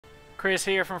Chris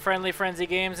here from Friendly Frenzy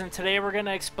Games, and today we're going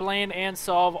to explain and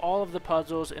solve all of the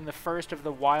puzzles in the first of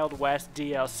the Wild West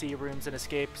DLC rooms and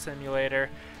escape simulator.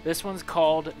 This one's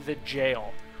called The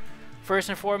Jail. First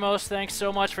and foremost, thanks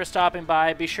so much for stopping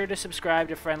by. Be sure to subscribe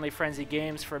to Friendly Frenzy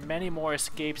Games for many more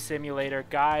escape simulator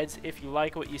guides if you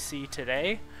like what you see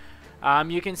today.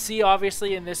 You can see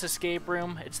obviously in this escape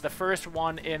room, it's the first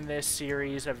one in this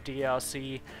series of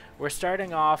DLC. We're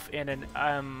starting off in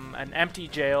an empty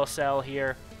jail cell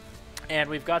here, and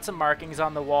we've got some markings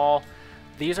on the wall.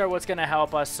 These are what's going to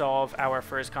help us solve our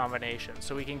first combination,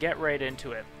 so we can get right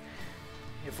into it.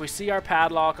 If we see our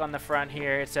padlock on the front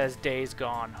here, it says days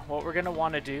gone. What we're going to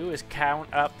want to do is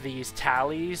count up these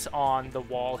tallies on the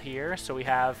wall here. So we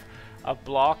have a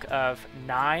block of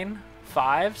 9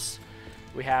 5s.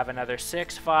 We have another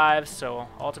 6 5s, so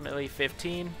ultimately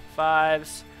 15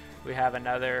 5s. We have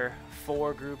another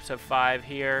 4 groups of 5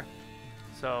 here,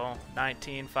 so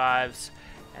 19 5s.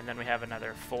 And then we have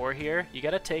another 4 here. You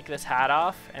got to take this hat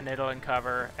off and it'll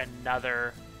uncover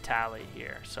another tally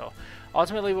here. So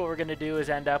ultimately what we're going to do is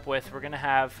end up with, we're going to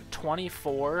have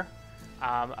 24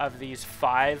 of these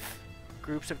 5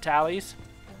 groups of tallies,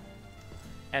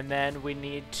 and then we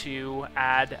need to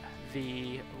add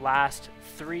the last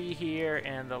 3 here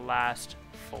and the last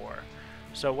 4.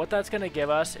 So what that's going to give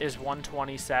us is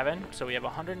 127. So we have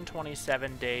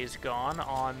 127 days gone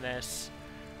on this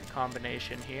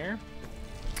combination here.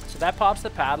 So that pops the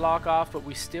padlock off, but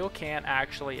we still can't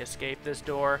actually escape this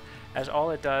door, as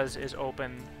all it does is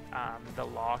open the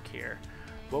lock here.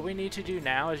 What we need to do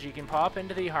now is you can pop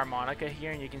into the harmonica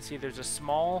here, and you can see there's a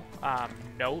small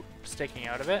note sticking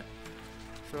out of it.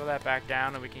 Throw that back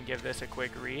down and we can give this a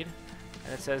quick read.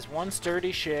 And it says, one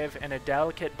sturdy shiv and a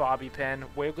delicate bobby pin,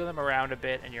 wiggle them around a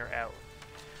bit and you're out.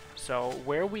 So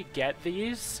where we get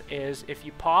these is if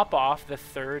you pop off the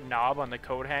 3rd knob on the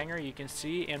coat hanger, you can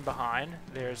see in behind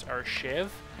there's our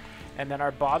shiv, and then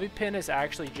our bobby pin is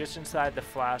actually just inside the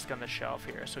flask on the shelf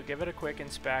here. So give it a quick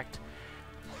inspect,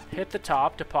 hit the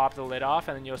top to pop the lid off,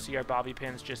 and then you'll see our bobby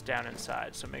pins just down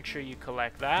inside. So make sure you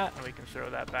collect that, and we can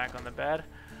throw that back on the bed.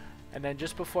 And then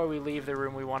just before we leave the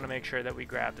room, we want to make sure that we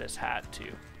grab this hat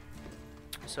too.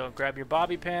 So grab your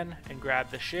bobby pin and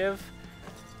grab the shiv,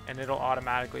 and it'll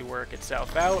automatically work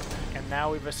itself out. And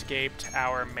now we've escaped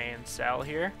our main cell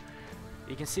here.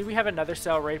 You can see we have another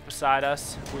cell right beside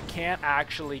us. We can't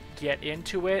actually get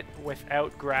into it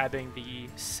without grabbing the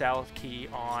cell key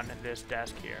on this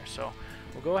desk here. So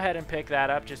we'll go ahead and pick that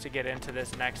up just to get into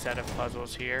this next set of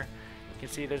puzzles here. You can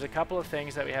see there's a couple of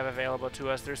things that we have available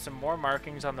to us. There's some more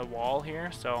markings on the wall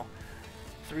here. So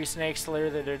 3 snakes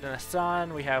slithered in the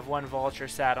sun, we have 1 vulture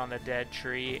sat on the dead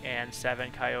tree, and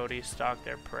 7 coyotes stalked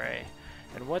their prey.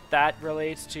 And what that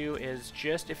relates to is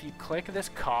just if you click this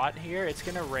cot here, it's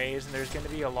going to raise and there's going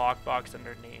to be a lockbox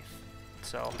underneath.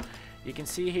 So you can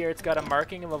see here it's got a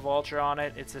marking of a vulture on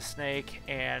it, it's a snake,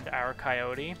 and our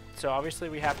coyote. So obviously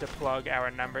we have to plug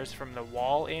our numbers from the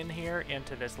wall in here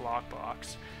into this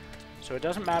lockbox. So it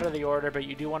doesn't matter the order, but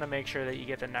you do want to make sure that you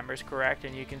get the numbers correct.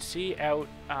 And you can see out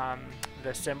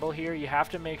the symbol here, you have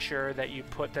to make sure that you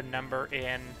put the number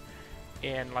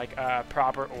in like a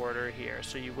proper order here.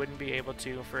 So you wouldn't be able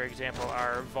to, for example,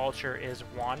 our vulture is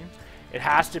 1. It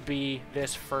has to be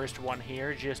this first one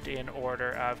here, just in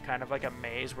order of kind of like a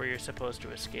maze where you're supposed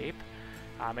to escape.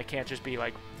 It can't just be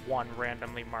like 1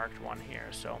 randomly marked one here.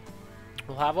 So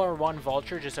we'll have our 1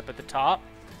 vulture just up at the top.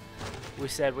 We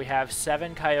said we have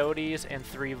 7 coyotes and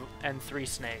 3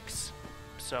 snakes.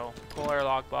 So pull our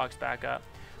lockbox back up.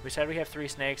 We said we have 3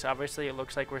 snakes. Obviously it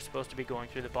looks like we're supposed to be going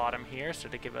through the bottom here, so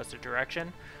to give us a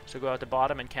direction. So go out the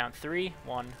bottom and count 3.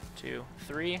 1, 2,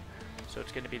 3. So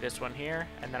it's going to be this one here.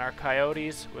 And then our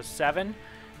coyotes was 7.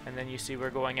 And then you see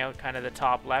we're going out kind of the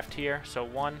top left here. So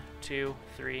 1, 2,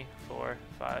 3, 4,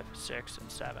 5, 6,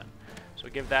 and 7. So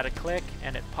give that a click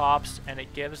and it pops, and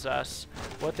it gives us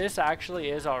what this actually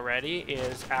is already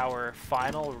is our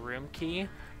final room key,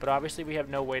 but obviously we have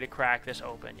no way to crack this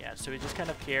open yet. So we just kind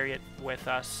of carry it with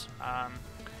us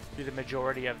through the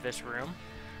majority of this room.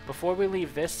 Before we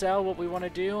leave this cell, what we want to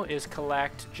do is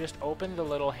just open the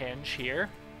little hinge here,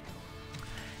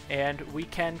 and we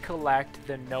can collect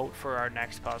the note for our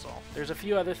next puzzle. There's a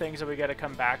few other things that we got to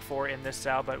come back for in this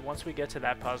cell, but once we get to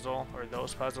that puzzle, or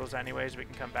those puzzles anyways, we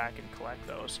can come back and collect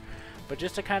those. But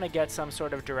just to kind of get some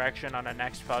sort of direction on a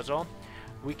next puzzle,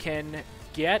 we can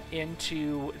get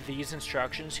into these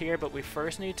instructions here, but we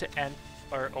first need to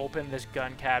open this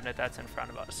gun cabinet that's in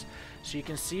front of us. So you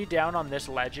can see down on this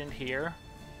legend here,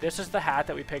 this is the hat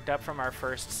that we picked up from our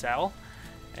first cell.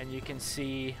 And you can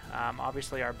see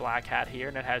obviously our black hat here,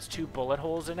 and it has 2 bullet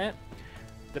holes in it.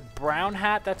 The brown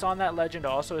hat that's on that legend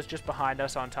also is just behind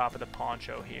us on top of the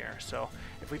poncho here. So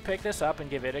if we pick this up and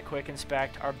give it a quick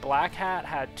inspect, our black hat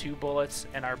had 2 bullets,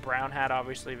 and our brown hat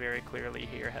obviously very clearly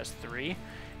here has 3.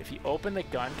 If you open the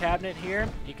gun cabinet here,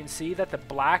 you can see that the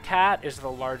black hat is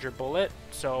the larger bullet.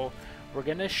 So we're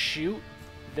going to shoot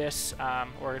this,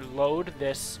 or load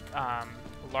this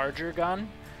larger gun,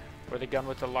 or the gun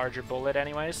with the larger bullet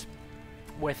anyways,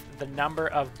 with the number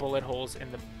of bullet holes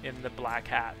in the black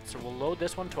hat. So we'll load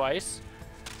this one twice,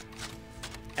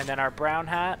 and then our brown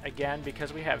hat, again,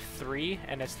 because we have 3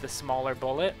 and it's the smaller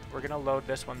bullet, we're gonna load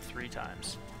this one 3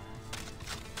 times.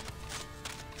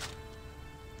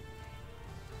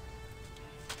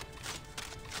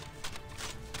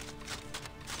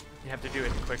 You have to do it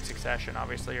in quick succession,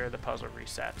 obviously, or the puzzle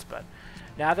resets. But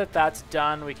now that that's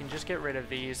done, we can just get rid of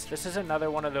these. This is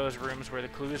another one of those rooms where the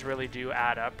clues really do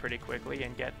add up pretty quickly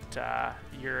and get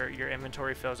your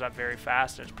inventory fills up very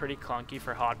fast. It's pretty clunky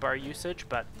for hotbar usage,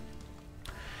 but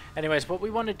anyways, what we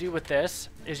want to do with this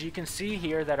is you can see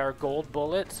here that our gold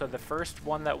bullet, so the first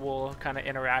one that we'll kind of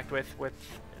interact with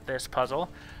this puzzle,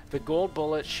 the gold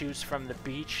bullet shoots from the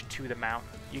beach to the mountain.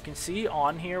 You can see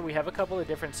on here we have a couple of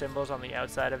different symbols on the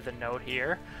outside of the note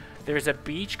here. There's a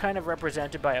beach kind of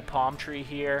represented by a palm tree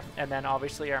here, and then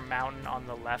obviously our mountain on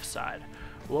the left side.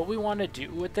 What we want to do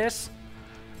with this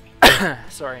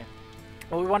sorry,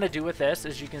 what we want to do with this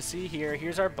is you can see here,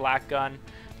 here's our black gun,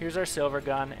 here's our silver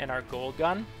gun, and our gold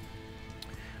gun.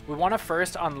 We want to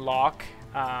first unlock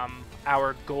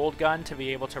our gold gun to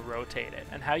be able to rotate it,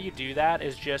 and how you do that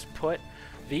is just put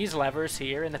these levers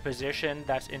here in the position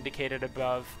that's indicated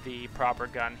above the proper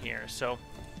gun here. So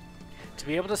to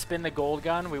be able to spin the gold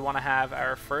gun, we want to have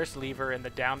our first lever in the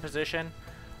down position,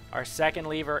 our second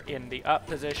lever in the up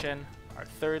position, our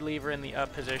third lever in the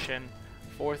up position,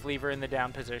 fourth lever in the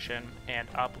down position, and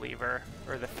up lever,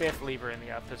 or the fifth lever in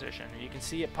the up position. And you can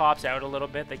see it pops out a little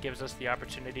bit. That gives us the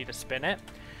opportunity to spin it.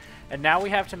 And now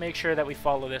we have to make sure that we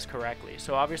follow this correctly.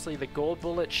 So obviously the gold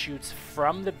bullet shoots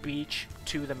from the beach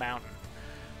to the mountain.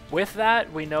 With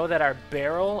that, we know that our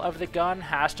barrel of the gun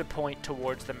has to point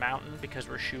towards the mountain because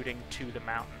we're shooting to the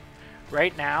mountain.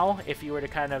 Right now, if you were to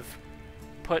kind of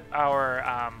put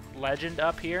our legend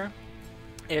up here,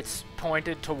 it's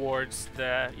pointed towards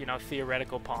the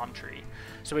theoretical palm tree.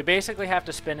 So we basically have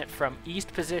to spin it from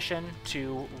east position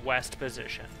to west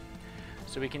position.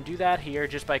 So we can do that here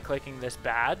just by clicking this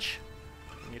badge.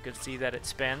 And you can see that it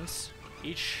spins.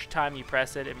 Each time you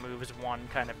press it, it moves one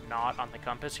kind of knot on the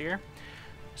compass here.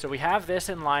 So we have this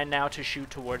in line now to shoot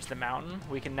towards the mountain.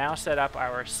 We can now set up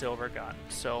our silver gun.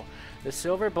 So the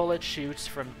silver bullet shoots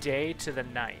from day to the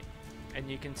night.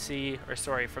 And you can see, or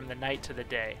sorry, from the night to the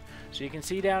day. So you can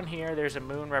see down here there's a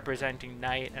moon representing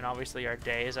night, and obviously our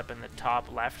day is up in the top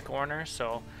left corner,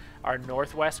 so our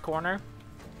northwest corner.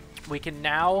 We can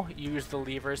now use the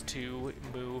levers to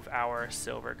move our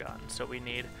silver gun. So we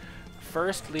need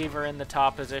first lever in the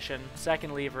top position,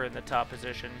 second lever in the top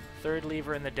position, third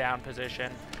lever in the down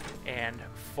position, and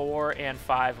 4 and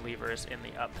 5 levers in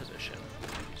the up position.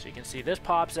 So you can see this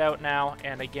pops out now,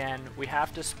 and again we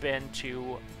have to spin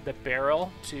to the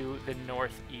barrel to the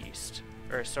northeast,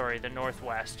 or sorry, the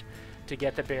northwest, to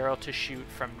get the barrel to shoot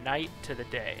from night to the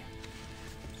day.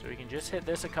 So we can just hit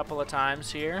this a couple of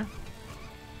times here.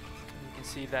 You can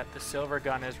see that the silver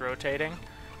gun is rotating.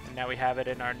 And now we have it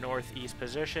in our northeast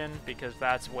position because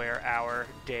that's where our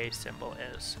day symbol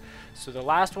is. So the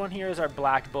last one here is our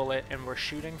black bullet, and we're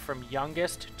shooting from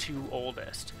youngest to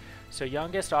oldest. So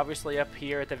youngest obviously up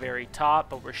here at the very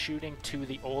top, but we're shooting to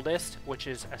the oldest, which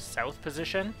is a south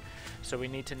position. So we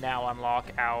need to now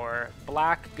unlock our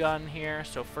black gun here.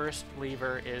 So first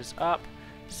lever is up,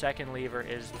 second lever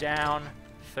is down,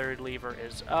 third lever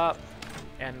is up,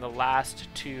 and the last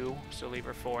 2, so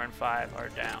lever 4 and 5, are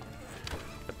down.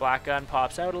 The black gun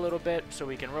pops out a little bit so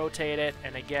we can rotate it,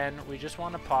 and again we just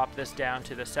want to pop this down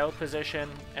to the south position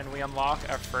and we unlock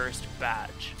our first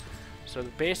badge. So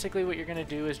basically what you're going to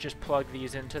do is just plug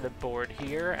these into the board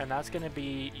here, and that's going to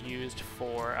be used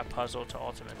for a puzzle to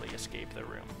ultimately escape the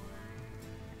room.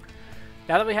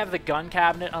 Now that we have the gun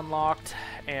cabinet unlocked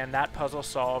and that puzzle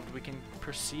solved, we can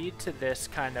proceed to this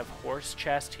kind of horse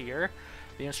chest here.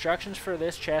 The instructions for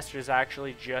this chest is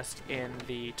actually just in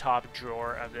the top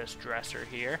drawer of this dresser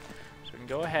here. So we can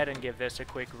go ahead and give this a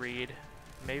quick read.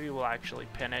 Maybe we'll actually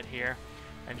pin it here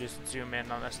and just zoom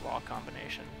in on this lock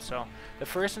combination. So the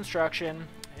first instruction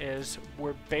is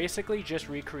we're basically just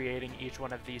recreating each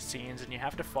one of these scenes, and you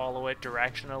have to follow it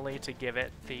directionally to give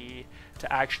it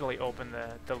to actually open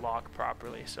the lock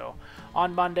properly. So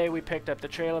on Monday we picked up the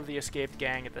trail of the escaped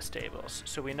gang at the stables.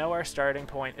 So we know our starting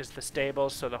point is the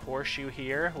stables, so the horseshoe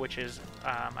here, which is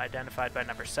identified by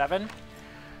number 7.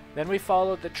 Then we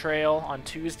followed the trail on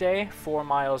Tuesday 4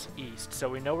 miles east. So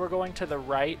we know we're going to the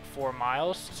right 4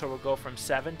 miles, so we'll go from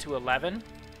 7 to 11.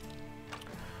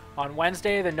 On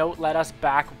Wednesday, the note led us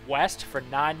back west for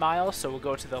 9 miles, so we'll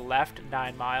go to the left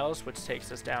 9 miles, which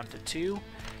takes us down to 2.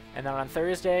 And then on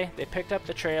Thursday, they picked up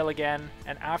the trail again,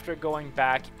 and after going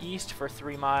back east for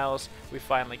 3 miles, we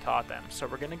finally caught them. So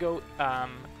we're going to go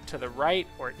to the right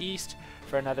or east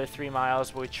for another 3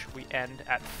 miles, which we end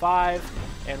at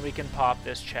 5, and we can pop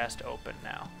this chest open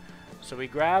now. So we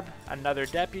grab another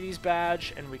deputy's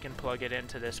badge, and we can plug it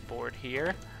into this board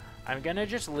here. I'm going to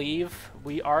just leave.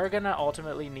 We are going to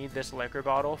ultimately need this liquor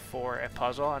bottle for a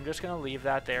puzzle. I'm just going to leave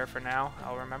that there for now.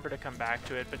 I'll remember to come back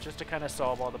to it, but just to kind of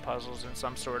solve all the puzzles in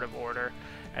some sort of order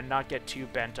and not get too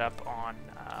bent up on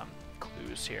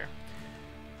clues here.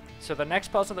 So the next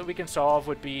puzzle that we can solve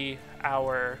would be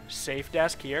our safe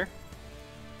desk here.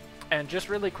 And just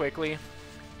really quickly,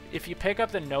 if you pick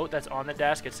up the note that's on the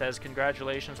desk, it says,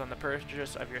 "Congratulations on the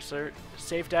purchase of your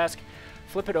safe desk."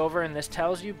 Flip it over, and this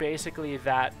tells you basically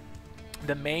that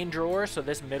the main drawer, so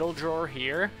this middle drawer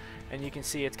here, and you can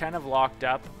see it's kind of locked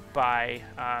up by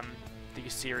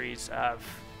these series of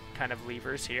kind of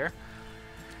levers here.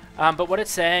 But what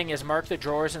it's saying is mark the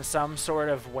drawers in some sort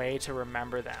of way to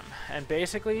remember them. And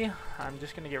basically, I'm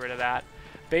just going to get rid of that.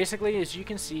 Basically, as you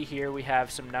can see here, we have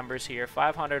some numbers here,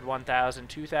 500, 1000,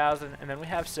 2000, and then we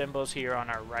have symbols here on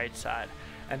our right side.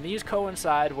 And these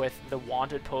coincide with the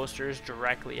wanted posters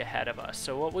directly ahead of us.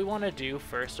 So what we want to do,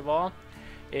 first of all,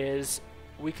 is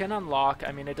we can unlock,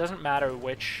 I mean, it doesn't matter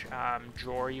which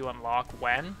drawer you unlock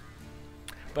when,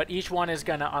 but each one is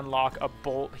going to unlock a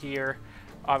bolt here.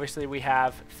 Obviously, we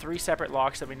have 3 separate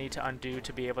locks that we need to undo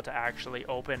to be able to actually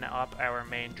open up our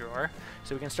main drawer.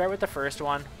 So we can start with the first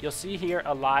one. You'll see here,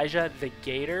 Elijah the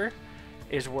Gator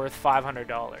is worth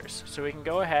 $500. So we can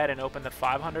go ahead and open the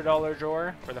 $500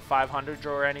 drawer, or the 500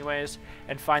 drawer anyways,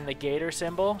 and find the gator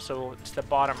symbol. So it's the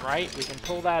bottom right. We can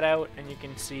pull that out, and you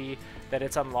can see that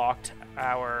it's unlocked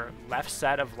our left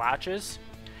set of latches.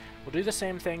 We'll do the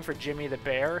same thing for Jimmy the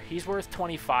Bear. He's worth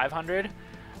 $2,500.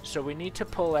 So we need to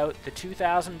pull out the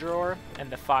 2000 drawer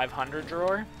and the 500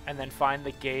 drawer, and then find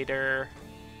the gator,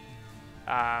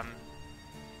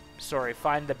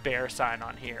 find the bear sign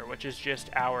on here, which is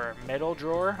just our middle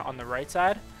drawer on the right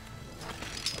side.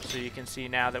 So you can see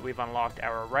now that we've unlocked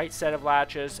our right set of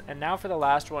latches. And now for the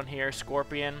last one here,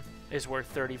 Scorpion is worth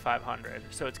 3500.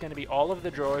 So it's going to be all of the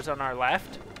drawers on our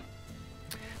left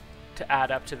to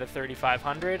add up to the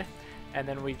 3500. And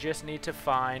then we just need to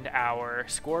find our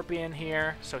Scorpion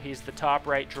here. So he's the top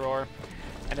right drawer.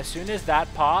 And as soon as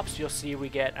that pops, you'll see we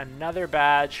get another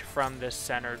badge from this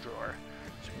center drawer.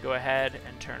 So we can go ahead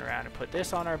and turn around and put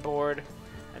this on our board.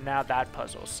 And now that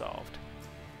puzzle's solved.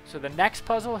 So the next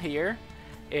puzzle here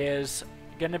is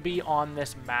going to be on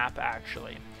this map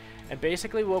actually. And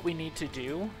basically what we need to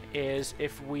do is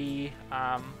if we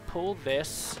pull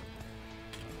this,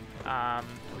 we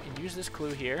can use this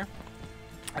clue here.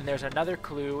 And there's another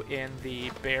clue in the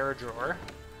bear drawer,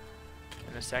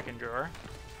 in the second drawer.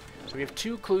 So we have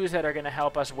 2 clues that are going to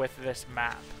help us with this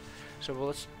map. So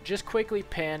let's just quickly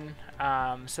pin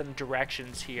some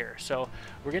directions here. So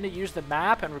we're going to use the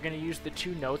map, and we're going to use the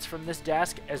 2 notes from this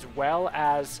desk, as well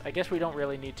as, I guess we don't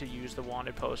really need to use the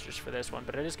wanted posters for this one,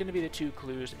 but it is going to be the 2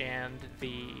 clues and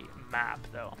the map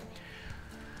though.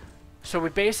 So we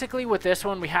basically, with this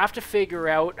one, we have to figure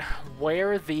out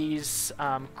where these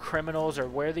criminals, or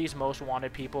where these most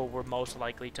wanted people were most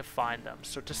likely to find them.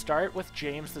 So to start with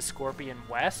James the Scorpion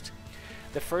West,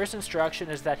 the first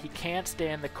instruction is that he can't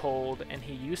stand the cold, and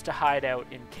he used to hide out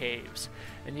in caves.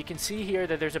 And you can see here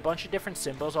that there's a bunch of different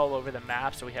symbols all over the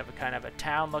map. So we have a kind of a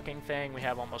town looking thing, we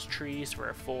have almost trees for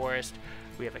a forest,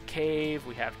 we have a cave,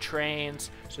 we have trains.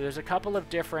 So there's a couple of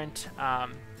different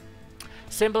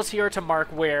symbols here to mark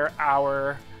where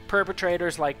our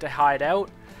perpetrators like to hide out.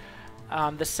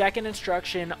 The second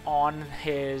instruction on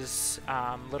his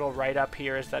little write-up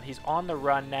here is that he's on the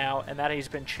run now, and that he's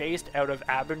been chased out of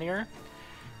Abernere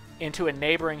into a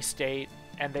neighboring state,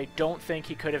 and they don't think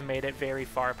he could have made it very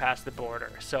far past the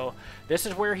border. So this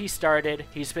is where he started.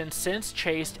 He's been since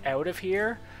chased out of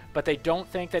here, but they don't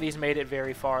think that he's made it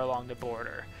very far along the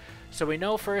border. So we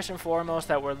know first and foremost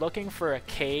that we're looking for a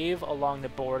cave along the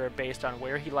border based on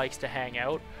where he likes to hang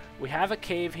out. We have a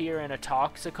cave here in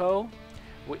Atoxico.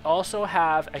 We also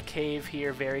have a cave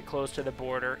here very close to the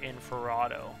border in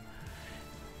Ferrado.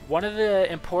 One of the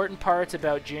important parts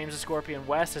about James the Scorpion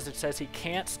West is it says he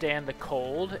can't stand the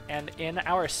cold, and in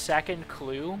our second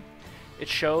clue it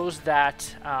shows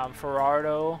that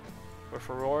Ferrado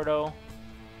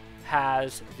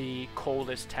has the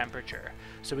coldest temperature.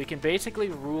 So we can basically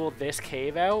rule this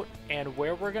cave out, and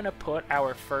where we're going to put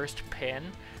our first pin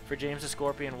for James the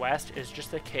Scorpion West is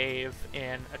just a cave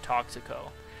in Atoxico.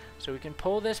 So we can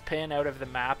pull this pin out of the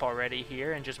map already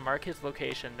here and just mark his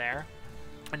location there.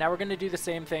 And now we're going to do the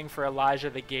same thing for Elijah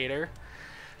the Gator.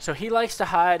 So he likes to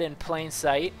hide in plain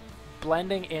sight,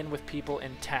 blending in with people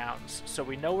in towns. So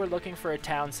we know we're looking for a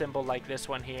town symbol like this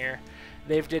one here.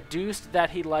 They've deduced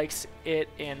that he likes it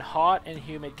in hot and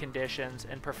humid conditions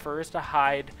and prefers to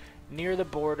hide near the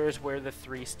borders where the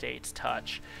 3 states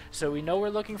touch. So we know we're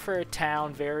looking for a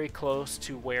town very close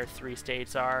to where 3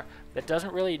 states are. That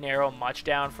doesn't really narrow much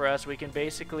down for us. We can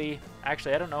basically,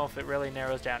 actually I don't know if it really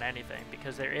narrows down anything,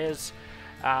 because there is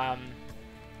a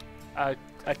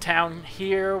town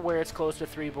here where it's close to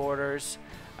 3 borders,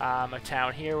 a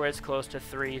town here where it's close to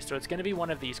 3, so it's going to be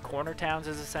one of these corner towns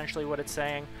is essentially what it's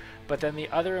saying. But then the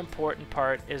other important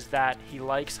part is that he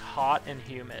likes hot and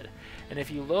humid, and if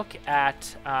you look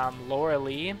at Laura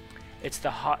Lee, it's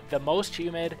the most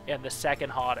humid and the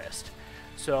second hottest.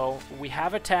 So we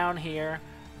have a town here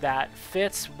that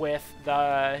fits with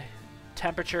the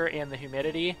temperature and the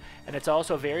humidity, and it's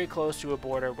also very close to a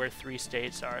border where 3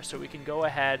 states are. So we can go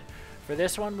ahead. For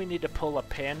this one, we need to pull a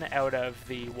pin out of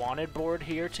the wanted board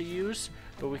here to use,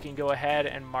 but we can go ahead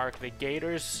and mark the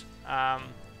Gator's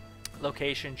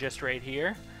location just right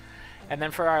here. And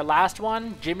then for our last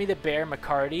one, Jimmy the Bear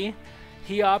McCarty,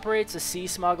 he operates a sea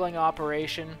smuggling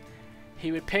operation.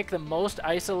 He would pick the most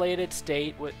isolated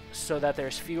state so that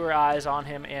there's fewer eyes on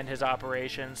him and his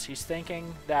operations. He's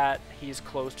thinking that he's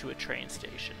close to a train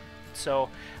station. So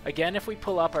again, if we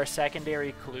pull up our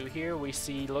secondary clue here, we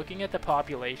see, looking at the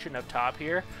population up top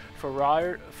here,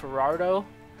 Ferraro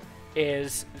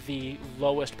is the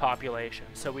lowest population.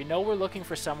 So we know we're looking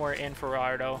for somewhere in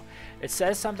Ferraro. It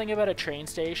says something about a train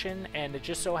station, and it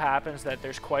just so happens that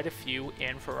there's quite a few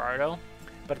in Ferraro,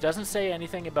 but it doesn't say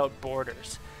anything about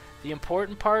borders. The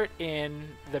important part in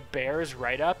the Bear's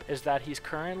write-up is that he's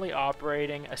currently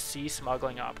operating a sea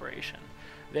smuggling operation.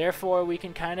 Therefore, we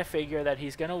can kind of figure that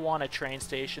he's going to want a train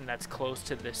station that's close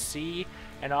to the sea,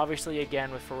 and obviously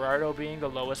again with Ferraro being the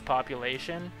lowest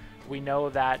population, we know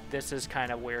that this is kind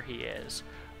of where he is.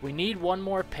 We need one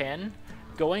more pin.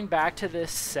 Going back to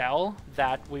this cell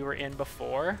that we were in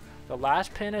before, the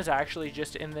last pin is actually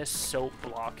just in this soap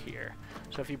block here.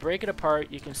 So if you break it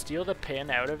apart, you can steal the pin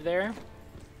out of there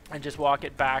and just walk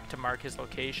it back to mark his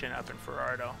location up in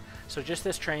Ferraro. So just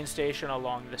this train station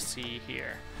along the sea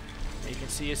here. You can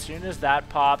see as soon as that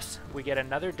pops, we get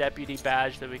another deputy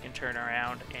badge that we can turn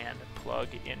around and plug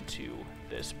into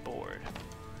this board.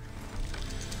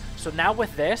 So now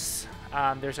with this,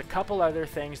 there's a couple other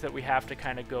things that we have to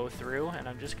kind of go through, and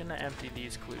I'm just going to empty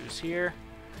these clues here.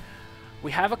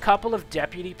 We have a couple of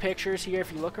deputy pictures here.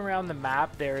 If you look around the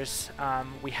map, there's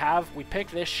we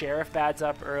picked this sheriff badge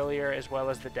up earlier as well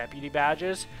as the deputy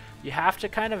badges. You have to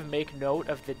kind of make note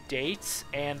of the dates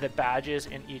and the badges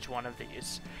in each one of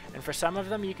these. And for some of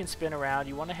them, you can spin around.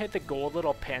 You want to hit the gold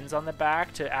little pins on the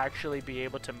back to actually be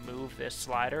able to move this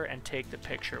slider and take the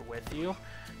picture with you,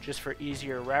 just for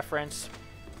easier reference.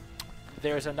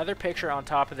 There's another picture on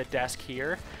top of the desk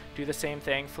here. Do the same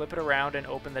thing, flip it around and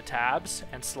open the tabs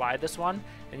and slide this one.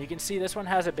 And you can see this one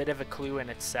has a bit of a clue in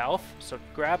itself. So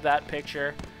grab that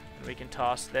picture and we can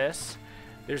toss this.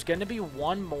 There's going to be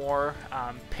one more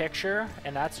picture,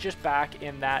 and that's just back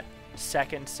in that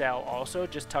second cell also,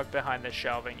 just tucked behind the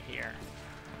shelving here.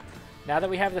 Now that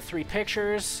we have the 3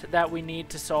 pictures that we need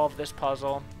to solve this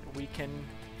puzzle, we can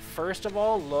first of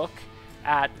all look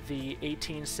at the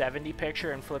 1870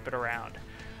 picture and flip it around.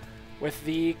 With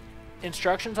the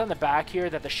instructions on the back here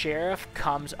that the sheriff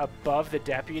comes above the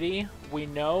deputy, we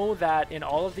know that in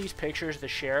all of these pictures the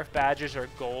sheriff badges are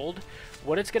gold.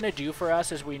 What it's going to do for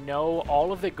us is we know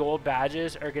all of the gold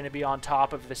badges are going to be on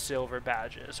top of the silver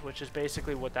badges, which is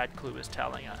basically what that clue is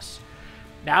telling us.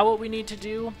 Now what we need to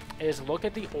do is look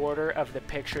at the order of the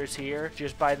pictures here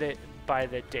just by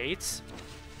the dates.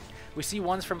 We see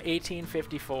one's from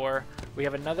 1854, we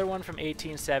have another one from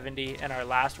 1870, and our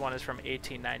last one is from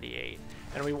 1898.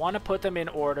 And we want to put them in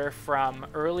order from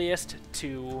earliest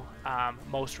to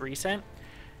most recent.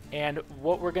 And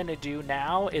what we're going to do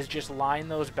now is just line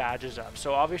those badges up.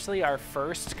 So obviously our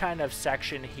first kind of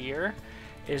section here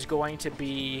is going to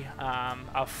be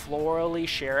a florally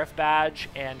sheriff badge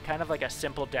and kind of like a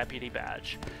simple deputy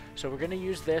badge. So we're going to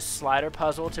use this slider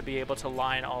puzzle to be able to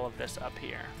line all of this up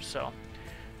here. So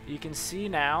you can see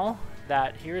now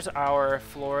that here's our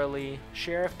florally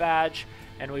sheriff badge,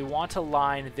 and we want to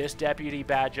line this deputy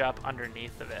badge up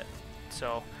underneath of it.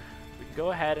 So we can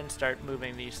go ahead and start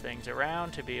moving these things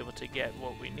around to be able to get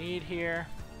what we need here.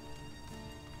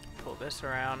 pull this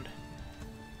around.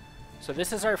 So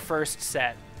this is our first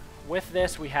set. With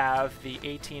this, we have the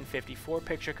 1854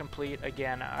 picture complete.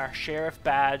 Again, our sheriff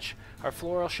badge, our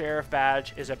floral sheriff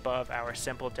badge is above our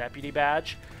simple deputy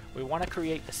badge. We want to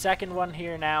create the second one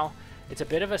here now. It's a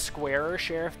bit of a squarer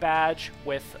sheriff badge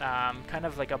with kind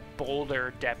of like a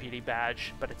bolder deputy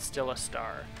badge, but it's still a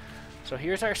star. So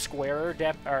here's our squarer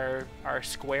our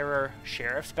squarer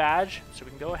sheriff's badge. So we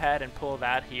can go ahead and pull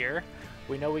that here.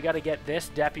 We know we got to get this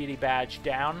deputy badge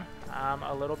down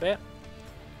a little bit.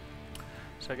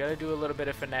 So I got to do a little bit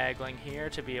of finagling here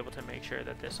to be able to make sure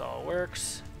that this all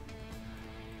works.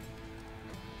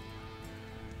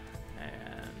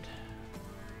 And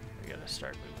we got to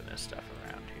start moving this stuff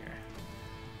around here.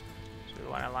 So we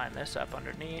want to line this up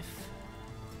underneath.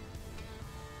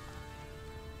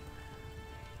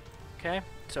 Okay,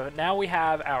 so now we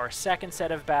have our second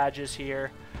set of badges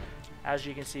here. As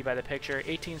you can see by the picture,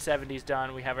 1870's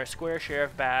done. We have our square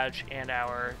sheriff badge and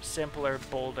our simpler,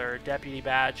 bolder deputy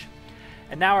badge.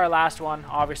 And now our last one,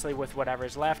 obviously with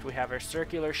whatever's left, we have our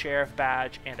circular sheriff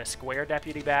badge and a square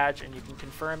deputy badge, and you can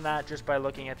confirm that just by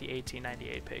looking at the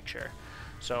 1898 picture.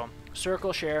 So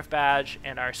circle sheriff badge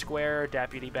and our square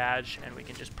deputy badge, and we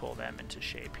can just pull them into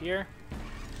shape here.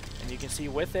 And you can see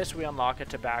with this we unlock a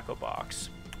tobacco box.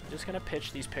 I'm just going to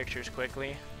pitch these pictures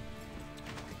quickly.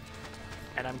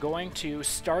 And I'm going to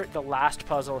start the last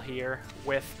puzzle here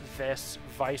with this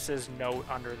Vice's note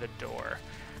under the door.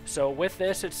 So with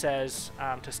this it says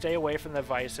to stay away from the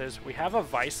vices. We have a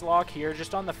vice lock here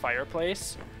just on the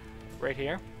fireplace right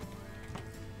here.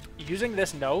 Using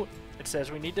this note, it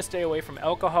says we need to stay away from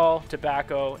alcohol,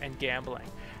 tobacco, and gambling.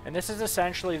 And this is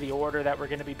essentially the order that we're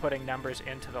going to be putting numbers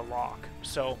into the lock.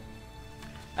 So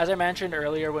as I mentioned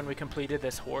earlier when we completed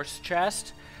this horse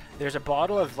chest, there's a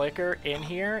bottle of liquor in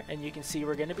here, and you can see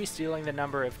we're going to be stealing the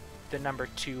number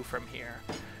 2 from here.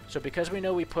 So because we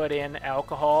know we put in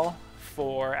alcohol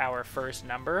for our first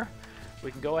number,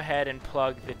 we can go ahead and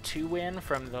plug the 2 in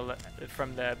from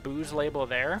the booze label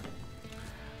there.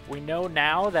 We know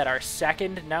now that our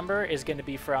second number is going to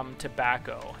be from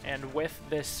tobacco, and with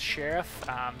this sheriff,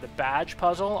 the badge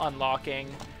puzzle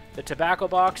unlocking the tobacco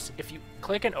box, if you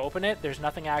click and open it, there's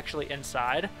nothing actually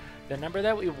inside. The number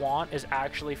that we want is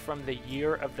actually from the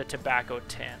year of the tobacco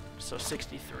tin, so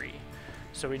 63.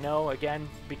 So we know, again,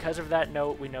 because of that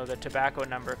note, we know the tobacco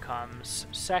number comes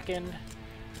second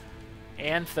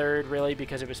and third, really,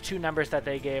 because it was 2 numbers that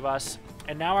they gave us.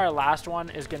 And now our last one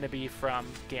is going to be from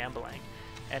gambling.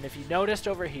 And if you noticed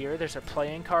over here, there's a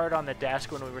playing card on the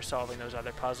desk when we were solving those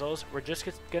other puzzles. We're just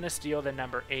going to steal the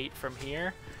number 8 from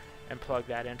here and plug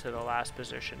that into the last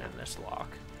position in this lock.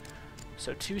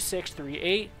 So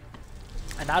 2638.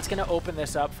 And that's going to open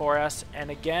this up for us.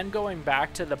 And again, going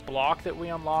back to the block that we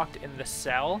unlocked in the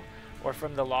cell, or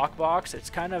from the lockbox, it's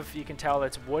kind of, you can tell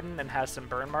it's wooden and has some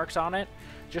burn marks on it.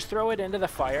 Just throw it into the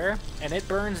fire, and it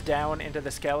burns down into the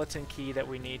skeleton key that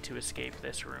we need to escape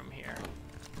this room here.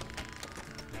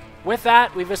 With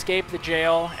that, we've escaped the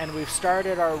jail, and we've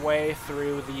started our way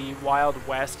through the Wild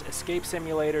West Escape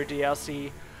Simulator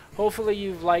DLC. Hopefully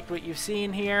you've liked what you've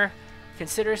seen here.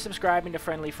 Consider subscribing to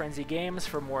Friendly Frenzy Games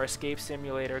for more Escape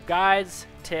Simulator guides,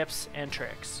 tips, and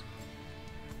tricks.